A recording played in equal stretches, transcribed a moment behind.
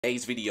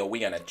Today's video,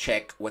 we're gonna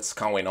check what's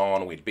going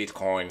on with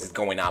Bitcoin. Is it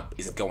going up?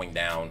 Is it going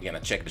down? We're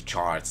gonna check the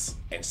charts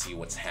and see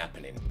what's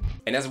happening.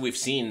 And as we've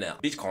seen,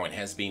 Bitcoin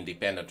has been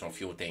dependent on a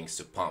few things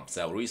to pump.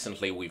 So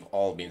recently, we've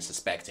all been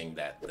suspecting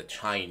that the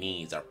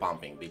Chinese are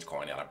pumping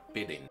Bitcoin and are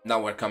bidding. Now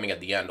we're coming at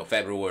the end of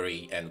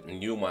February and a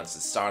new month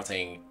is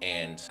starting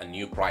and a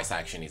new price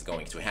action is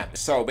going to happen.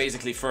 So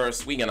basically,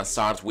 first, we're gonna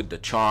start with the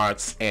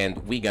charts and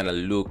we're gonna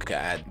look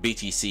at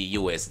BTC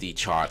USD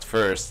chart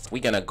first.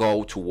 We're gonna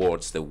go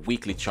towards the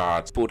weekly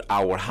chart, put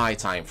our high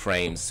time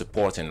frames,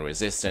 support and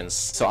resistance.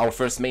 So our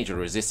first major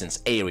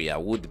resistance area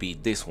would be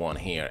this one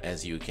here,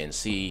 as you can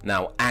see.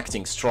 Now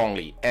acting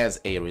strongly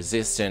as a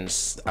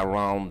resistance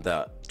around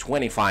the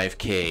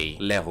 25k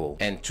level,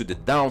 and to the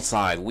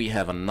downside we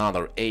have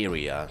another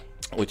area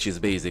which is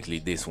basically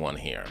this one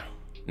here.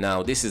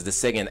 Now this is the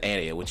second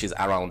area, which is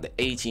around the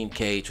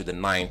 18k to the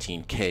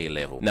 19k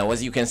level. Now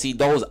as you can see,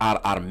 those are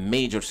our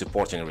major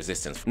support and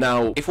resistance.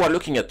 Now if we're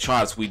looking at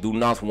charts, we do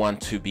not want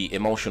to be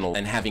emotional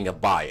and having a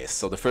bias.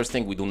 So the first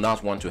thing, we do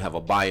not want to have a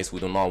bias. We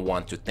do not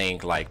want to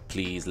think like,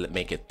 please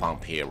make it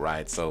pump here,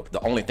 right? So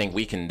the only thing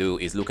we can do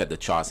is look at the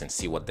charts and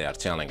see what they are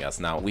telling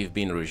us. Now we've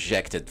been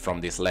rejected from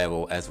this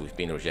level, as we've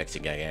been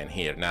rejecting again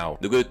here. Now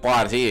the good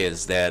part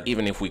is that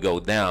even if we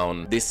go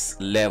down, this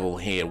level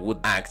here would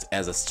act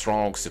as a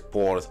strong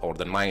support, or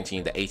the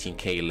 19, the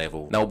 18k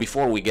level. Now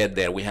before we get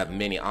there, we have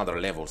many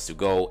other levels to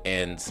go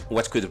and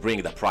what could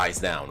bring the price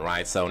down,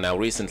 right? So now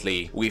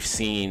recently we've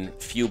seen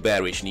few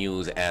bearish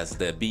news as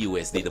the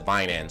BUSD, the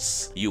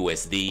Binance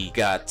USD,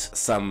 got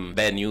some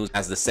bad news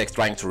as the SEC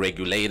trying to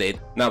regulate it.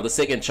 Now the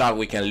second chart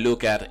we can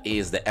look at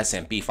is the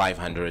S&P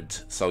 500.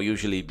 So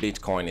usually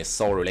Bitcoin is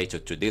so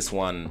related to this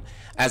one.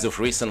 As of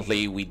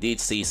recently, we did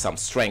see some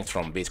strength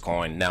from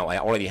Bitcoin. Now I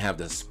already have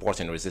the support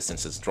and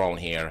resistances drawn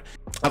here.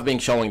 I've been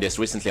showing this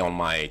recently on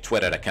my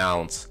Twitter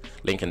account,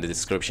 link in the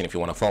description if you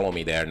want to follow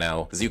me there.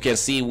 Now as you can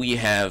see, we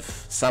have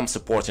some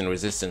support and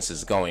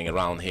resistances going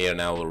around here.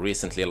 Now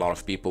recently a lot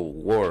of people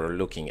were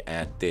looking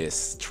at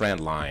this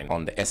trend line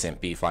on the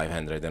S&P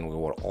 500 and we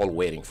were all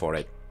waiting for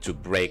it to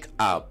break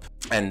up,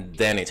 and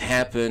then it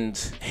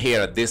happened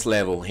here at this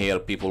level here.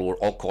 People were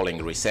all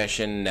calling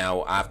recession.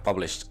 Now I've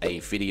published a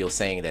video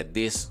saying that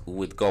this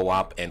would go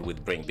up and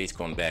would bring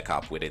Bitcoin back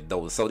up with it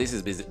though. So this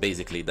is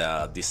basically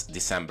this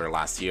December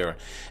last year,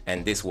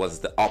 and this was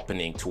the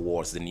opening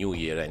towards the new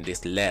year, and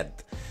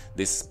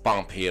this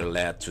pump here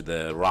led to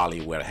the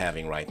rally we're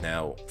having right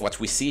now. What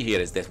we see here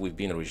is that we've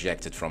been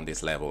rejected from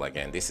this level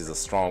again. This is a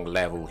strong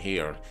level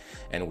here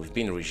and we've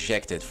been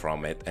rejected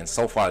from it, and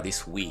so far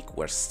this week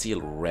we're still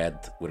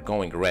red. We're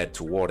going red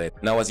toward it.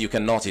 Now as you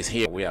can notice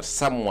here, we are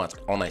somewhat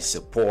on a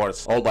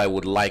support, although I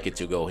would like it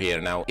to go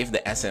here. Now if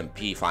the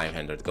S&P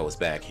 500 goes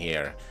back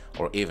here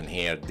or even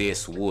here,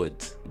 this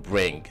would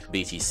bring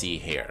BTC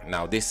here.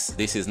 Now this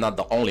is not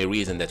the only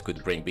reason that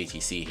could bring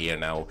BTC here.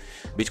 Now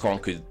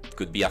Bitcoin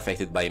could be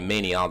affected by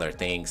many other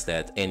things.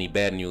 That any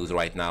bad news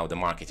right now, the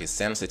market is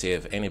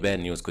sensitive, any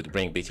bad news could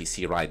bring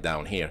BTC right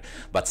down here.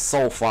 But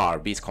so far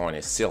Bitcoin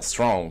is still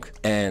strong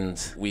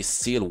and we're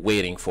still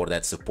waiting for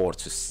that support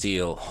to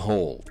still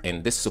hold,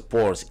 and this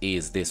support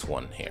is this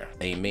one here,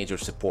 a major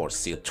support,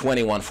 still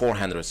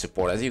 21,400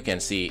 support. As you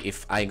can see,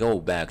 if I go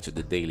back to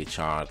the daily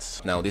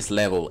charts, now this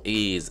level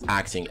is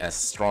acting as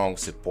strong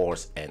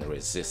support and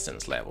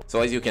resistance level. So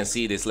as you can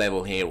see, this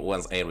level here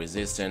was a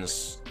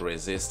resistance,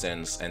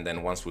 and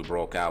then once we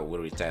broke out, we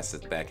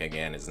retested back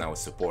again. It's now a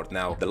support.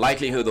 Now the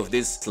likelihood of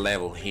this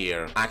level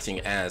here acting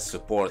as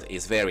support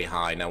is very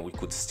high. Now we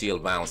could still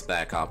bounce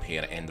back up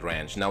here and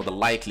range. Now the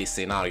likely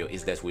scenario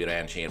is that we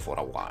range here for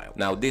a while.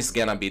 Now this is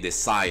gonna be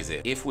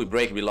decisive. If we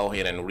break below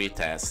here and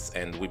retest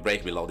and we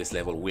break below this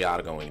level, we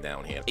are going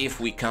down here. If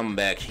we come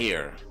back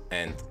here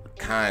and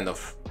kind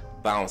of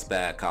bounce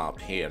back up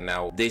here,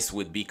 now this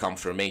would be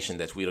confirmation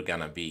that we're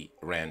gonna be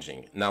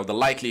ranging. Now the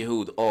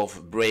likelihood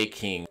of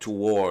breaking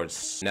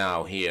towards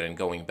now here and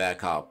going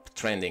back up,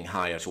 trending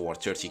higher toward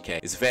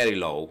 30k, is very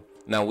low.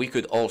 Now we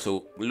could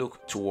also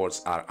look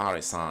towards our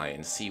RSI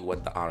and see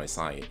what the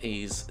RSI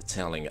is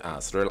telling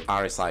us.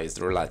 RSI is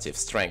the Relative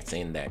Strength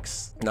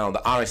Index. Now the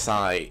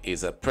RSI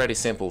is a pretty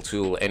simple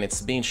tool and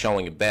it's been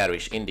showing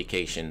bearish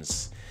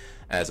indications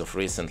as of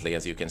recently.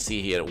 As you can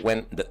see here,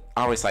 when the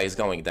RSI is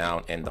going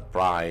down and the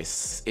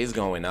price is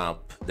going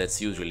up,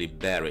 that's usually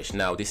bearish.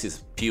 Now this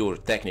is pure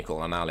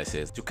technical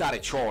analysis. To cut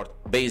it short,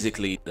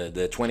 basically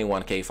the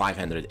 21k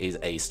 500 is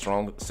a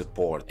strong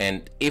support,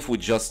 and if we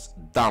just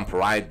dump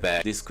right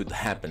back, this could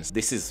happen.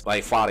 This is by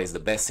far is the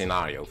best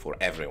scenario for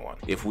everyone.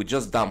 If we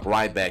just dump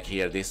right back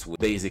here, this would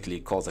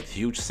basically cause a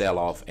huge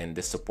sell-off, and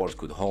this support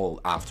could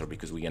hold after,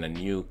 because we're gonna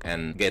nuke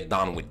and get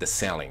done with the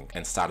selling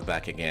and start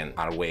back again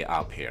our way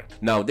up here.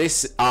 Now this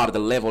These are the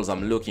levels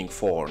I'm looking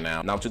for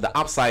now. Now to the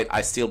upside,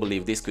 I still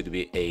believe this could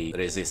be a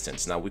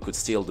resistance. Now we could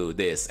still do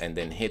this and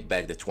then hit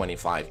back the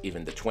 25,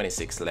 even the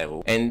 26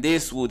 level, and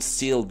this would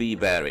still be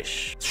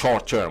bearish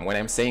short term. When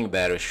I'm saying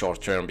bearish short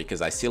term,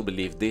 because I still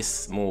believe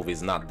this move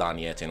is not done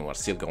yet and we're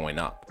still going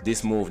up.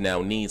 This move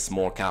now needs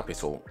more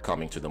capital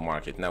coming to the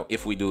market. Now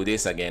if we do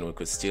this again, we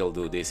could still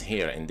do this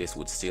here and this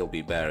would still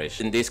be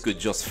bearish, and this could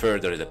just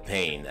further the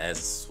pain,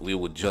 as we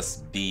would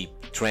just be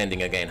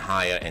trending again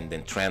higher and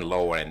then trend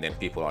lower, and then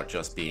people are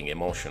just being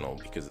emotional,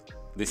 because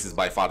this is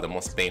by far the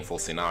most painful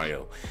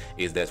scenario,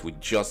 is that we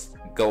just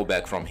go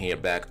back from here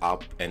back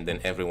up, and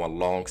then everyone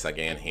longs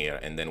again here,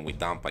 and then we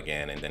dump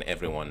again, and then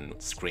everyone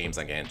screams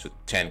again to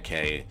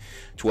 10k,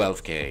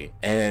 12k,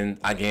 and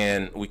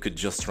again we could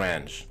just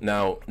range.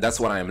 Now that's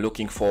what I'm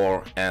looking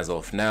for as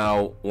of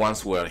now.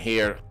 Once we're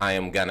here, I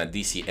am gonna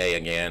DCA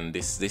again.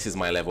 This is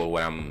my level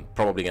where I'm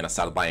probably gonna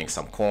start buying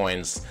some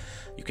coins.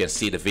 You can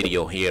see the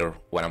video here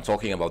when I'm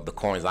talking about the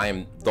coins. I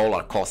am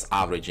dollar cost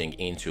averaging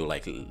into,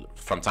 like,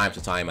 from time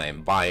to time I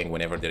am buying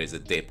whenever there is a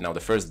dip. Now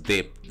the first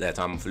dip that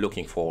I'm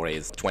looking for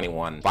is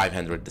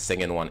 21,500. The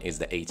second one is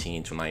the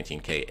 18 to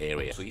 19k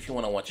area. So if you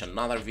want to watch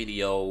another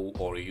video,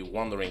 or you're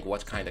wondering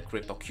what kind of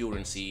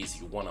cryptocurrencies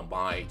you want to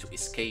buy to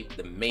escape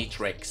the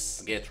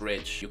matrix, get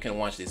rich, you can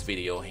watch this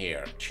video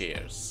here.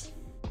 Cheers.